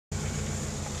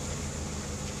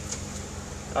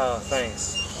Oh,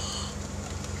 thanks.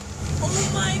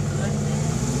 Oh my goodness.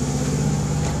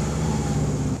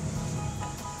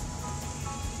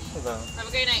 Hello. Have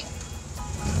a great night.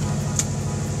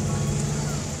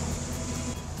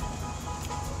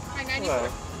 Hi, 94. Hello.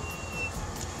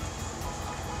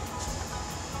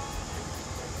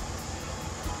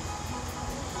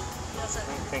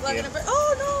 Thank you. Oh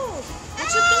no! What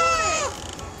you doing?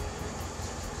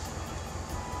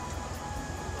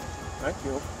 Thank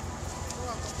you.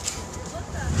 What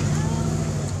the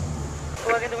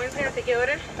hell? What can the Wednesday take your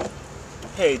order?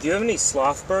 Hey, do you have any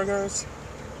sloth burgers?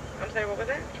 I'm sorry, what was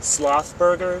that? Sloth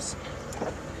burgers?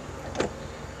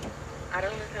 I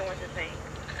don't understand what you're saying.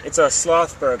 It's a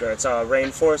sloth burger. It's a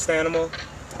rainforest animal.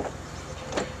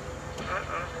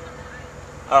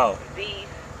 Oh. Beef.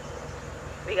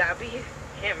 We got beef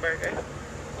hamburger.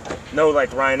 No,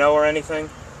 like rhino or anything?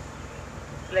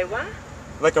 Like what?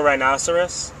 Like a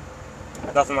rhinoceros?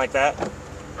 Nothing like that?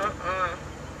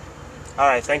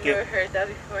 Alright, thank you. I've never heard that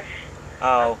before.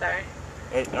 Oh. I'm sorry.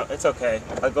 It's okay.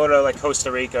 I'll go to like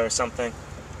Costa Rica or something.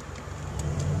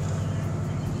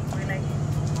 We're like,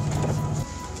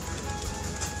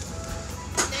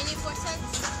 94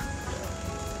 cents.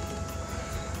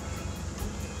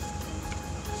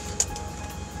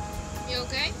 You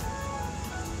okay?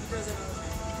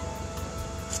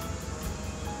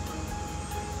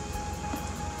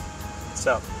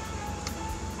 So.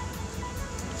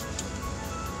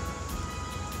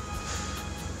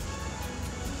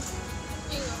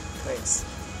 Here you go. Thanks.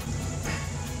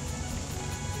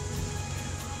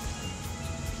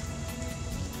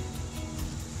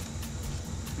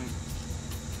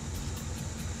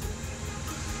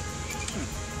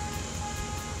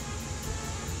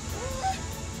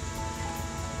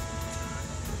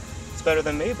 It's better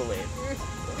than Maybelline.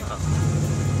 Wow.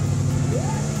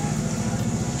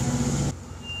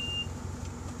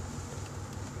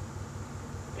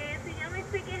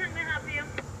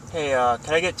 Hey,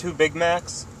 can I get 2 Big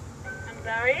Macs? I'm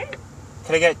sorry?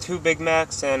 Can I get 2 Big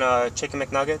Macs and chicken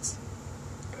McNuggets?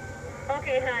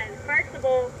 Okay, hon. First of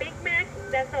all, Big Mac,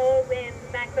 that's sold in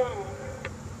McDonald's.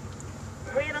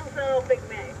 We don't sell Big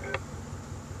Mac.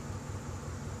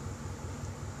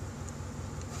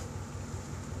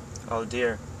 Oh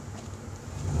dear.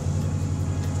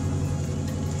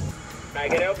 I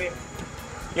can help you.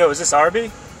 Yo, is this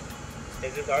Arby?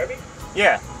 Is this Arby?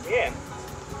 Yeah. Yeah.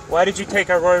 Why did you take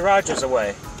our Roy Rogers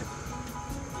away?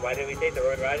 Why did we take the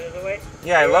Roy Rogers away?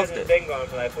 Yeah, I loved It's it. been gone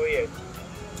for like 4 years.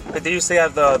 But they used to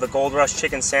have the Gold Rush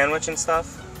chicken sandwich and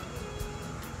stuff.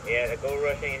 Yeah, the gold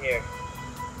rushing in here.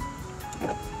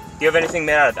 Do you have anything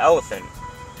made out of elephant?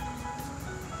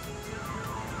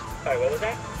 Sorry, what was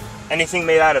that? Anything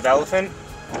made out of elephant?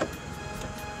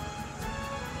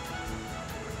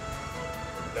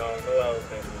 No, no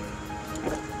elephant.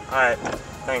 Alright,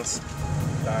 thanks.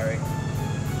 Sorry.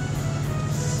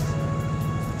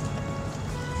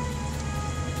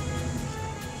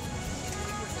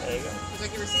 There you go. would you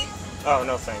like your receipt? Oh,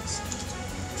 no thanks.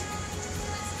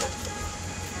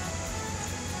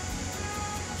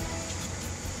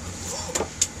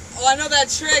 Oh, I know that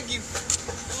trick.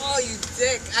 Oh, you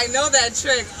dick. I know that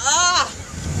trick. Ah!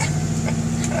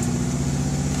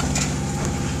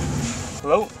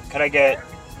 Hello? Can I get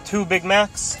 2 Big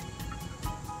Macs?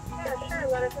 Yeah, sure.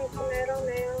 Lettuce and tomato,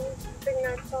 mayo, Big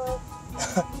Mac sauce.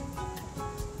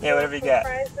 Yeah, whatever you got.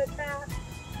 Fries with that.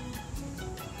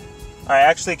 Alright,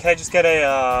 actually, can I just get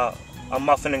a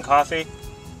muffin and coffee?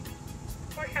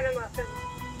 What kind of muffin?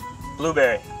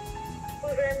 Blueberry.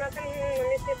 Blueberry muffin? Let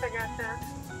me see if I got that.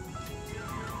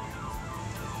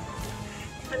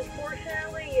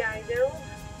 Unfortunately, yeah, I do.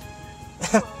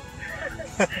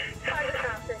 How's your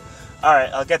coffee?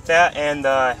 Alright, I'll get that and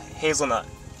hazelnut.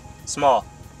 Small.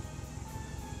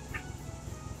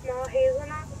 Small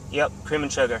hazelnut? Yep, cream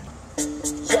and sugar.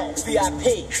 Yo,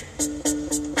 VIP.